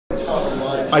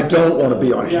I don't want to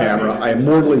be on camera. I am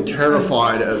mortally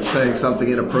terrified of saying something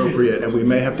inappropriate, and we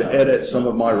may have to edit some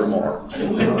of my remarks. So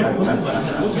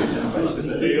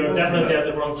you're definitely at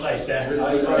the wrong place there.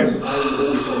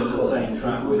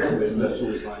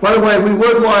 By the way, we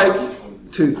would like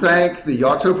to thank the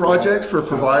Yocto Project for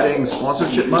providing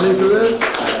sponsorship money for this.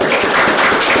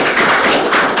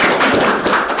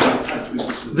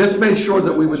 This made sure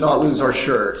that we would not lose our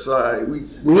shirts. We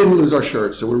didn't lose our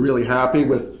shirts, so we're really happy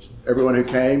with everyone who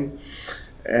came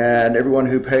and everyone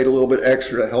who paid a little bit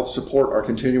extra to help support our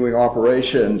continuing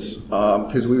operations,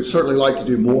 because we would certainly like to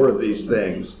do more of these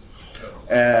things.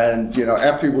 And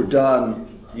after we're done,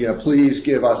 please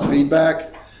give us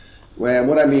feedback. And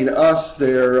what I mean us,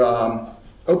 they're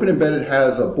Open Embedded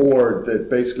has a board that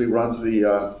basically runs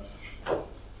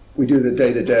we do the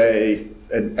day-to-day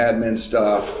and admin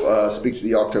stuff, speak to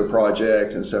the Yocto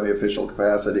project in semi-official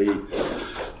capacity.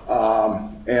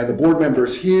 And the board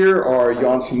members here are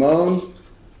Jan Simone,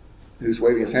 who's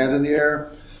waving his hands in the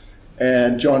air,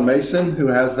 and John Mason, who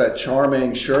has that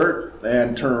charming shirt.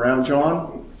 And turn around,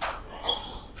 John.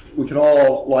 We can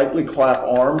all lightly clap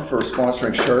arm for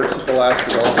sponsoring shirts at the last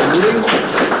development meeting.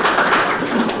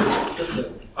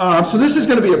 So this is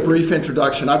going to be a brief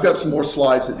introduction. I've got some more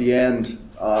slides at the end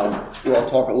where I'll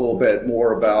talk a little bit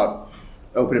more about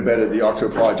Open Embedded, the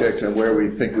Yocto project, and where we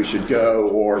think we should go,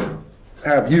 or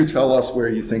have you tell us where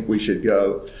you think we should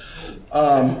go.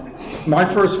 My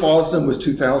first FOSDEM was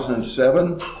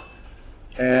 2007,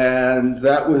 and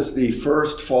that was the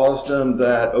first FOSDEM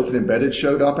that Open Embedded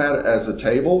showed up at as a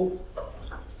table.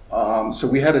 So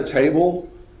we had a table.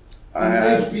 In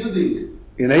H building.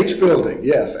 In H building,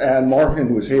 yes, and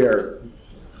Martin was here.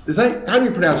 How do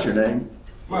you pronounce your name?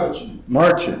 Martin.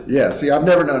 Martin, yeah. See, I've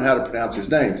never known how to pronounce his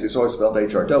name because it's always spelled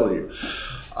HRW.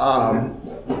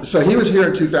 So he was here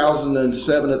in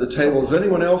 2007 at the table. Is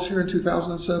anyone else here in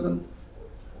 2007?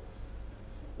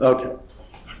 Okay.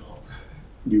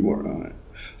 You weren't on it.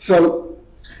 So,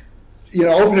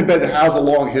 Open Embedded has a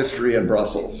long history in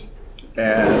Brussels.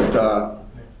 And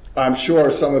I'm sure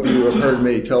some of you have heard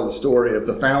me tell the story of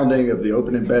the founding of the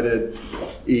Open Embedded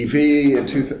EV in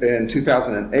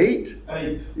 2008.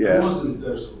 8. Yes. I wasn't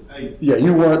there, so 8. Yeah,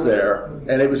 you weren't there.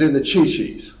 And it was in the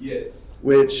Chi-Chi's. Yes.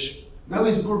 Which now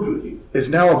it's Burger King. Is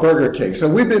now a Burger King. So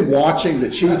we've been watching the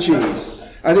Chi-Chi's.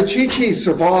 And the Chi-Chi's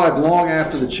survived long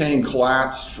after the chain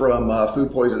collapsed from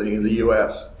food poisoning in the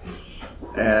US.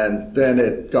 And then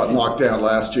it got knocked down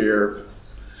last year.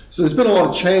 So there's been a lot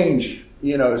of change,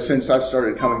 since I've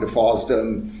started coming to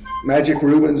FOSDEM. Magic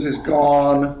Rubens is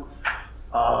gone.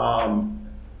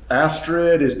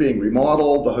 Astrid is being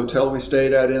remodeled, the hotel we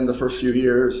stayed at in the first few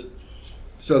years.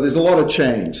 So there's a lot of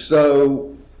change.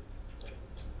 So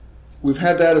we've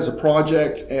had that as a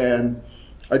project, and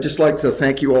I'd just like to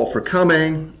thank you all for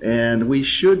coming, and we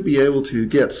should be able to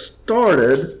get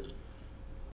started.